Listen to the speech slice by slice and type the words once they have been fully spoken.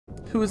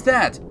Who is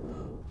that?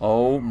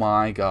 Oh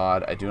my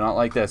god. I do not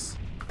like this.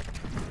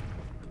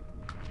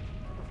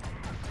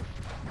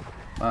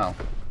 Wow.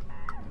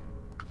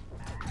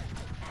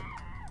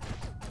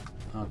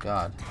 Oh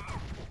god.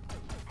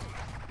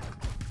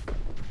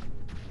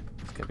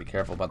 Just gotta be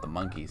careful about the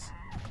monkeys.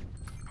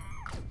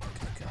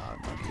 Good god,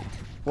 monkey.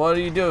 What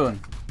are you doing?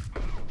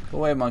 Go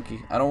away,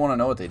 monkey. I don't want to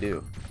know what they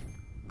do.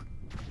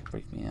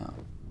 Freak me out.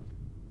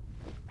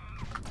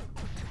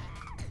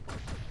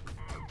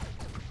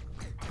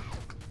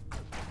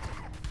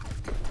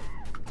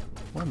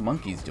 What are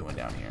monkeys doing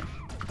down here?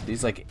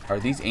 Are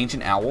these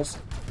ancient owls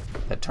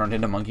that turned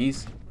into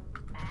monkeys?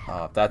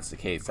 Oh, if that's the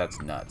case,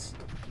 that's nuts.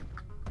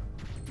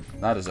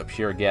 That is a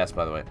pure guess,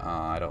 by the way. Oh,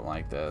 I don't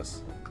like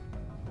this.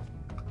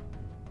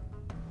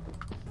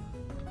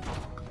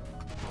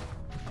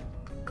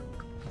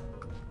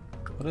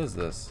 What is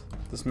this?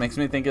 This makes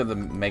me think of the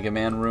Mega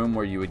Man room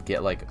where you would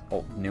get, like,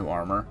 new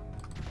armor.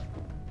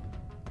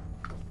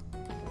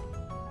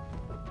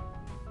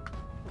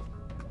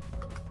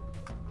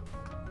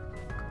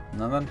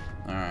 Nothing?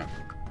 Alright.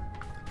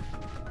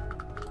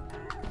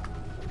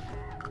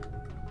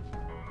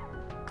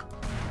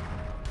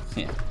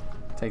 Yeah.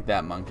 Take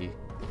that, monkey.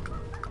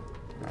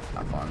 Alright,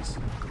 have fun.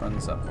 Run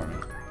this up for me.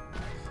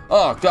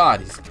 Oh,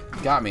 God! He's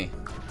got me.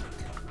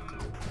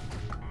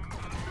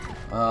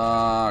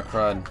 Ah,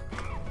 crud.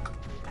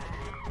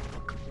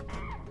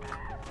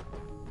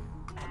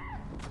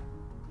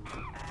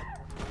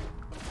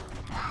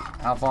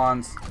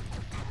 Alphonse.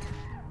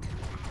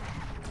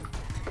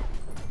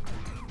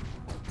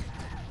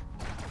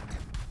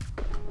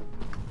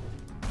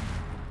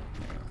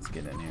 Let's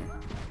get in here.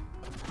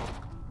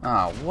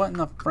 Ah, what in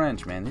the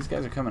French, man? These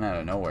guys are coming out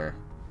of nowhere.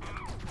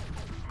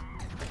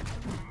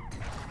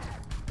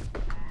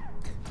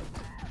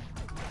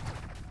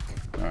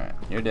 Alright,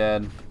 you're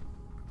dead.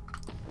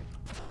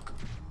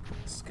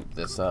 Scoop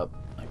this up.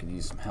 I could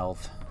use some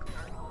health.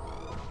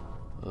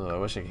 Ugh, I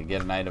wish I could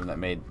get an item that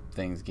made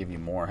things give you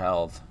more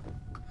health.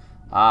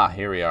 Ah,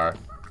 here we are.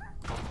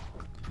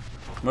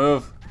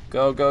 Move.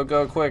 Go, go,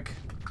 go, quick.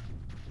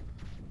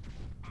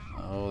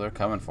 Oh, they're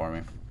coming for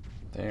me.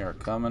 They are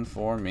coming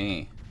for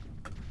me.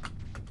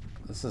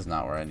 This is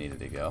not where I needed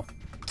to go.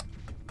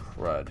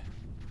 Crud.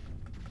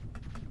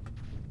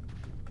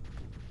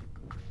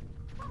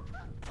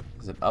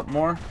 Is it up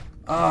more?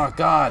 Oh,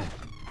 God.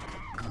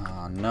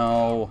 Oh,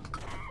 no.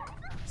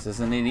 This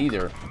isn't it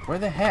either. Where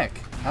the heck?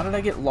 How did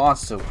I get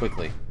lost so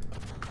quickly?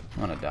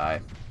 I'm gonna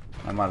die.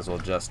 I might as well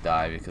just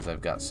die because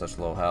I've got such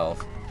low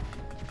health.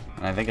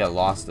 And I think I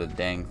lost the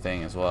dang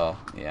thing as well.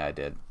 Yeah, I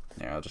did.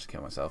 Yeah, I'll just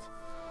kill myself.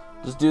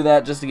 Just do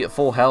that just to get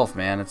full health,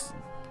 man. It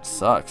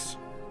sucks.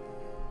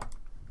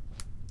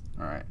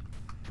 Alright.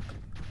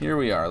 Here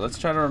we are. Let's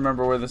try to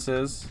remember where this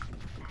is.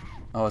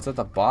 Oh, it's at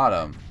the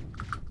bottom.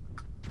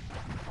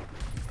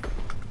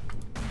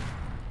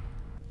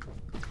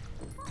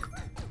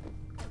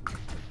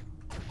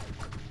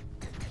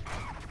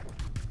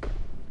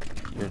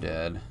 You're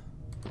dead.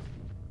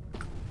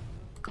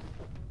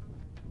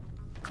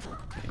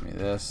 Give me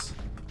this.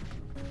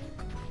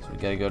 So we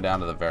gotta go down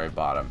to the very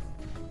bottom.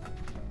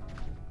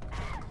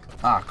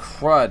 Ah,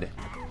 crud.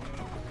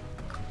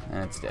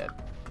 And it's dead.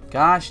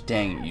 Gosh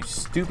dang it, you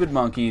stupid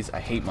monkeys. I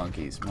hate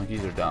monkeys.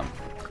 Monkeys are dumb.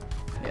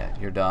 Yeah,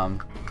 you're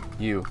dumb.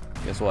 You,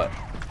 guess what?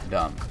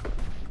 Dumb.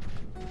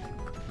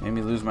 Made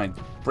me lose my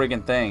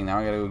friggin' thing. Now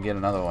I gotta go get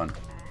another one.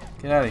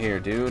 Get out of here,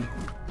 dude.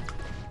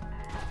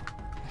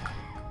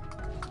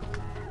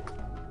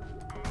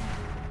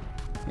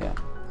 Yeah,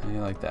 how do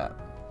you like that?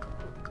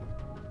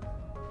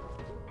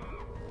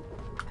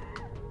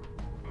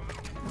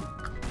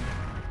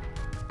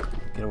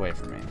 Get away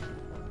from me.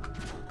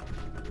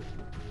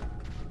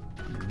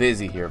 I'm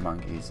busy here,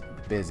 monkeys.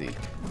 Busy.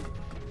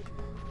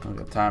 I don't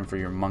got time for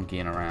your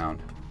monkeying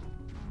around.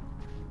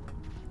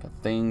 Got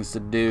things to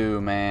do,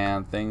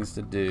 man. Things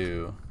to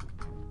do.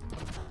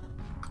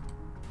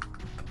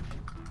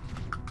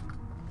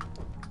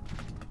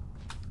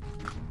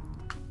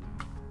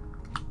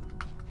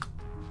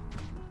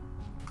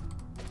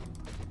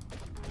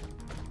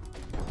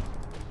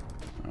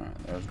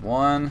 Alright, there's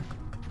one.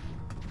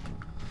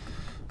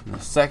 And the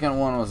second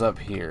one was up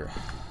here.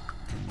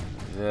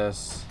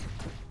 This.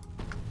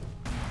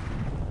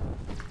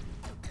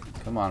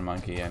 Come on,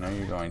 monkey. I know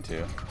you're going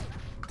to.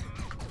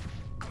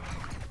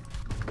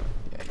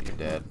 Yeah, you're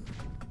dead.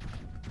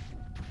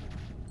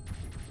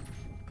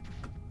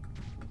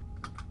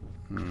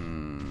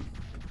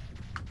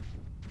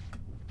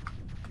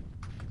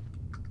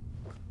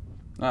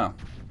 Oh,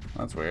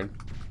 that's weird.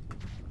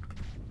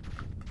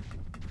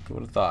 Who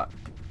would have thought?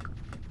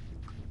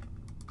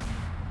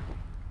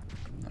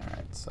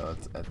 Alright, so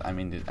it's,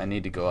 I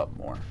need to go up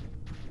more.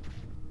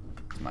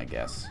 That's my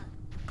guess.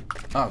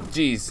 Oh,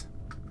 jeez.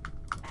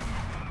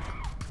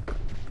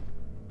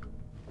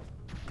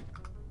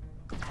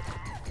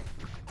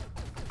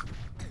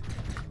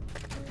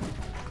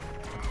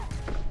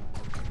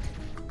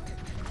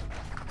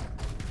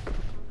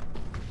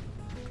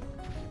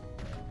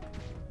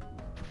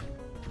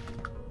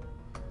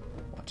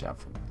 Watch out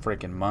for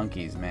freaking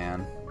monkeys,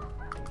 man.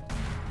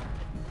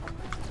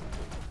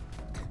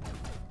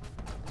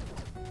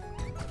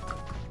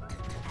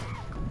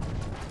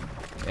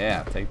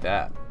 Yeah, take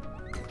that.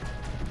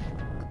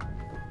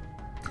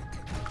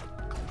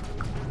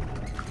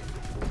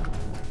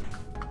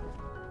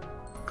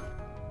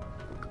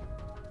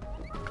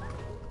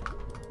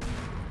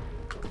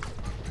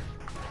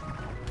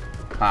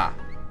 Ha.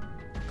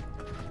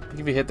 I think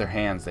if you hit their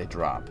hands, they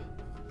drop.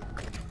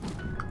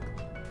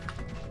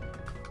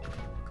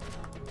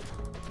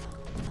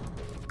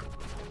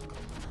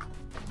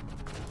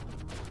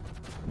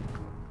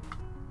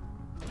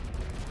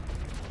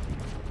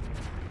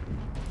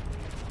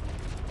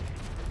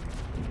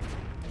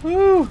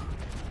 Woo!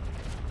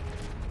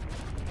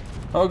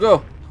 Oh,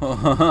 go!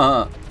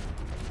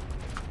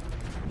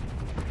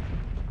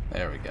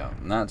 There we go.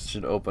 And that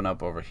should open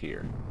up over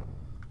here.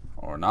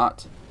 Or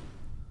not.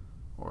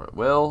 Or it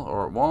will,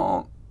 or it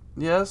won't.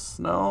 Yes,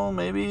 no,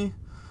 maybe.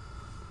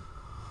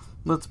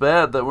 That's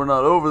bad that we're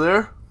not over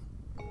there.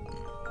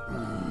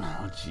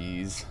 Oh,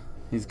 jeez.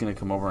 He's gonna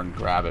come over and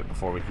grab it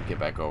before we can get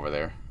back over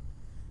there.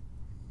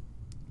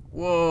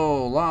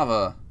 Whoa,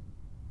 lava!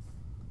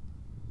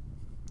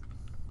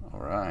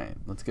 Alright,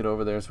 let's get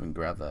over there so we can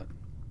grab that.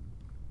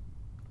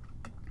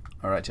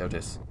 Alright,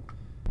 Chotis.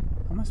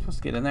 How am I supposed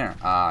to get in there?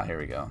 Ah, here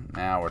we go.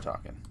 Now we're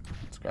talking.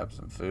 Let's grab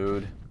some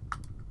food.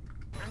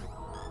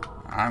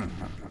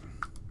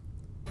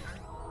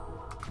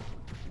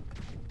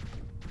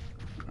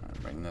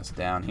 Bring this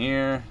down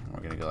here.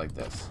 We're gonna go like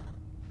this.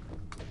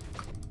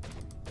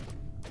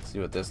 See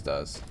what this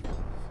does.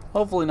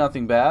 Hopefully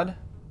nothing bad.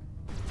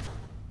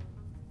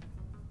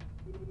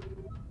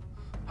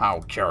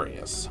 How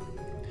curious.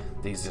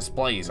 These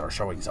displays are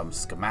showing some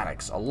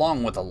schematics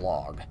along with a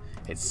log.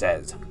 It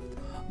says,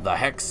 the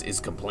hex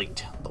is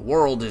complete. The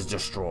world is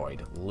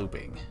destroyed.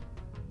 Looping.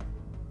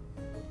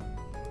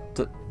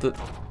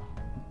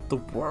 The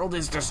world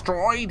is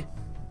destroyed?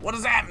 What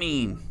does that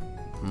mean?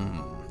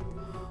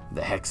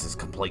 The hex is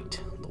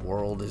complete. The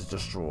world is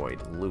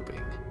destroyed.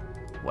 Looping.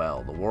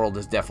 Well, the world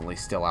is definitely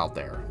still out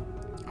there.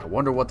 I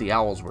wonder what the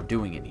owls were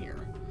doing in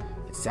here.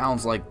 It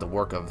sounds like the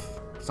work of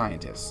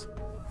scientists.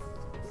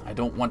 I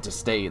don't want to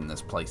stay in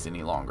this place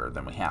any longer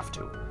than we have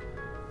to.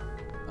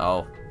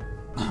 Oh.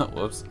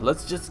 Whoops.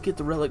 Let's just get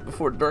the relic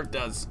before Dirk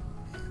does.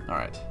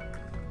 Alright.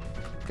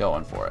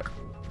 Going for it.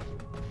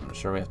 I'm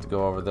sure we have to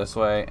go over this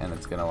way, and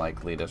it's gonna,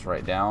 like, lead us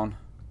right down.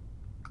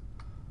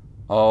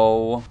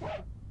 Oh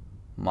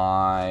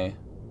my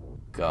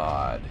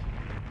god.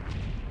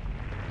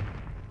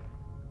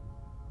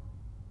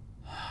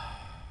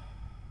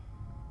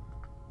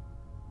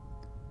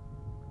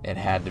 It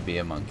had to be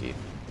a monkey.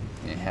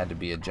 It had to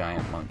be a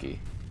giant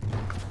monkey.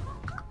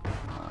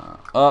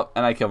 Oh,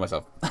 and I killed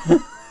myself.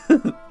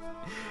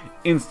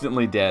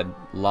 Instantly dead.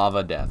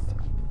 Lava death.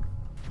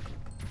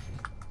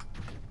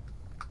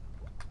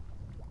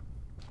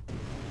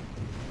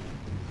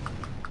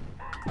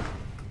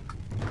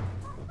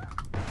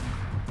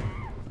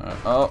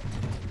 Oh.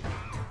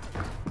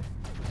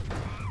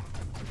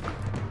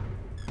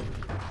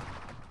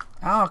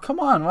 Oh, come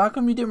on. Why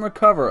come you didn't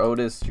recover,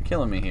 Otis? You're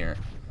killing me here.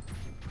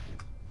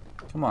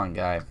 Come on,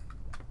 guy.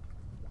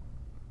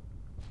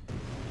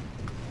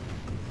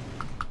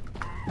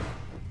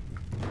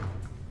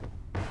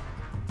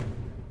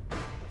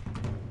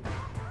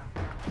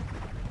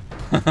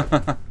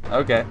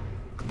 Okay.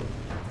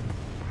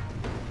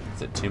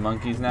 Is it 2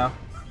 monkeys now?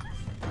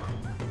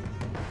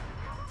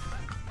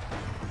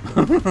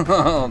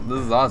 This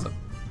is awesome.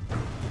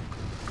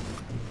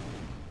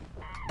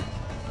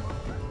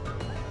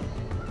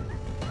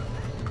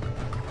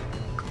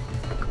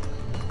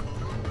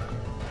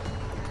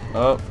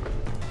 Oh.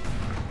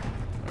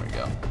 There we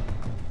go.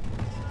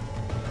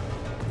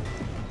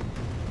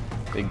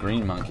 Big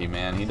green monkey,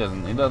 man. He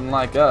doesn't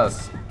like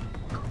us.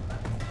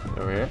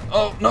 Over here.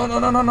 Oh, no,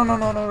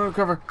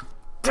 recover.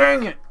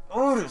 Dang it.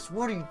 Otis,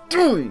 what are you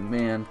doing,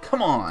 man?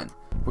 Come on.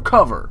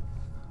 Recover.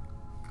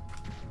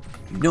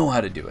 You know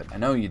how to do it. I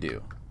know you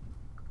do.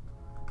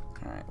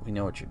 Alright, we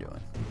know what you're doing.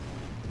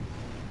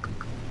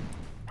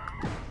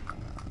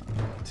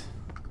 Alright.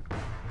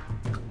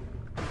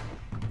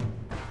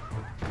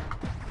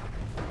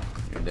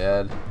 You're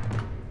dead.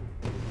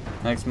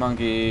 Next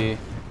monkey.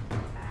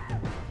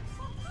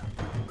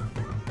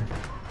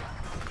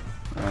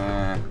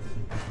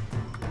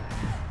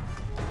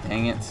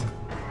 Dang it.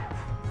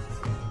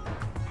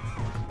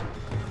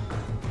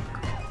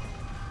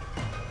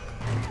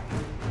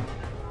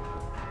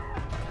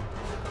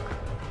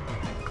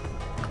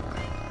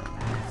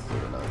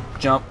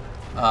 Jump.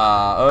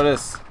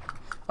 Otis.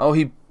 Oh,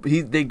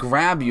 they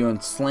grab you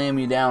and slam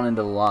you down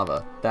into the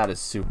lava. That is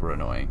super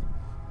annoying.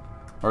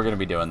 We're gonna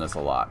be doing this a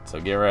lot, so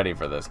get ready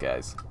for this,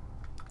 guys.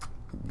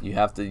 You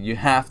have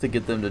to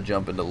get them to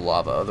jump into the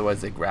lava,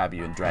 otherwise they grab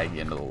you and drag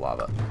you into the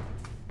lava.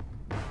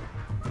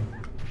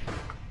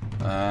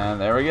 And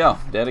there we go.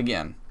 Dead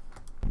again.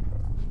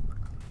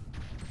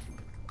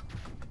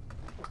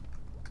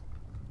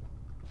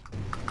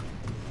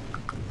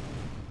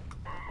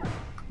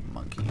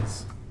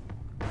 Monkeys.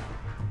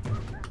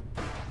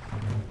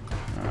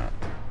 Alright.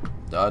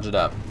 Dodge it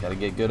up. Gotta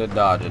get good at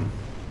dodging.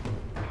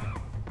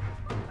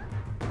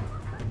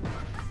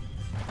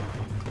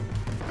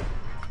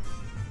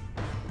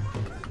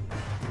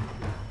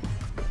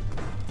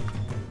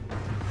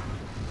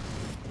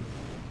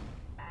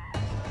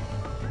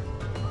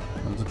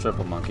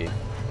 triple monkey.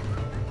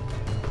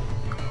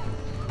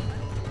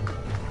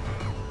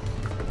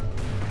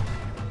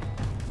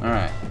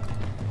 Alright.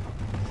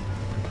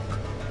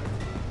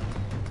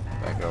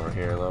 Back over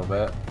here a little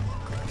bit.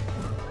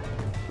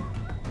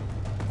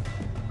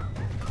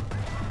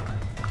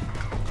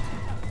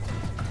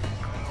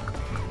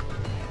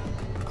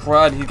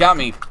 Crud, he got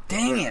me.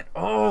 Dang it.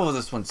 Oh,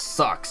 this one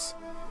sucks.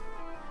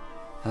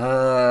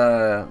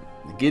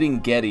 Getting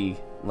Getty,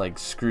 like,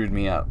 screwed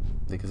me up.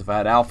 Because if I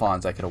had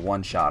Alphonse, I could have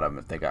one-shot them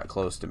if they got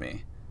close to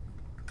me.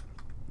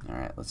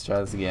 Alright, let's try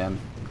this again.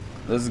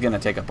 This is going to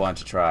take a bunch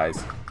of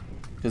tries.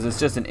 Because it's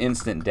just an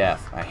instant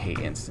death. I hate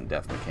instant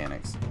death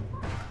mechanics.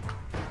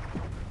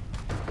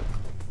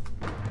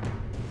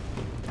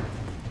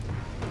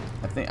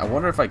 I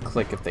wonder if I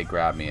click if they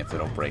grab me, if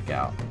it'll break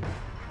out.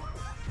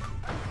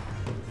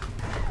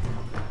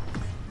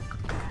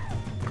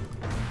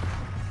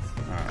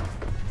 Alright.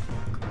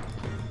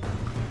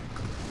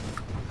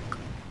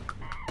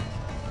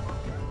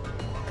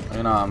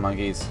 Hang on,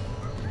 monkeys.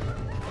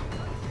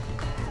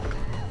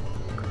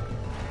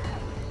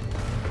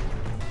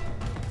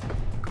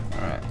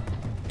 Alright.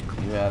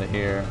 You out of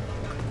here.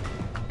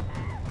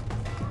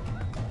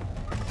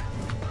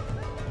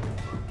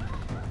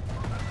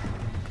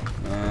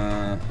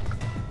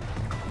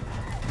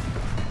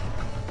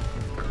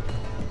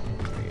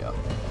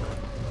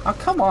 Oh,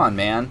 come on,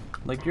 man.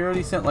 Like, you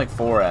already sent like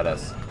 4 at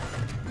us.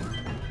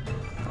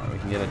 Right, we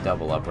can get a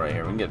double up right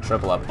here. We can get a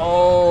triple up.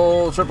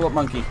 Oh, triple up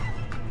monkey.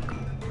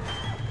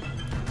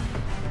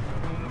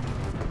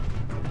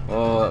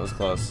 Oh, that was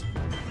close. There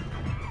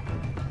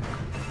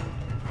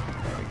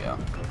we go.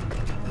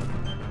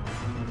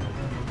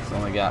 It's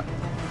only got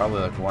probably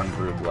like 1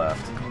 group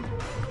left.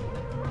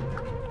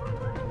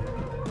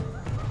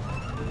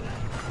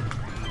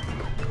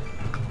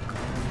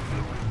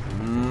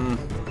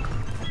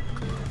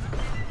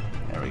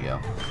 There we go.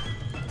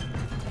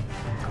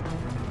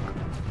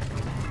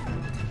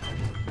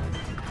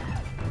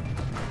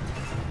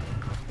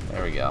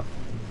 There we go.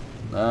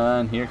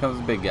 And here comes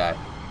the big guy.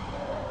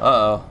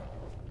 Uh-oh.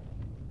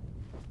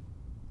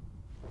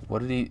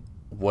 What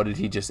did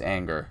he just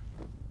anger?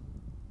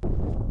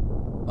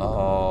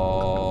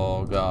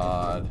 Oh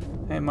god.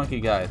 Hey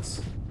monkey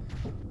guys.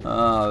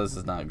 Oh, this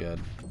is not good.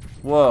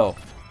 Whoa.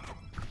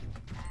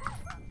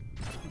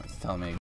 It's telling me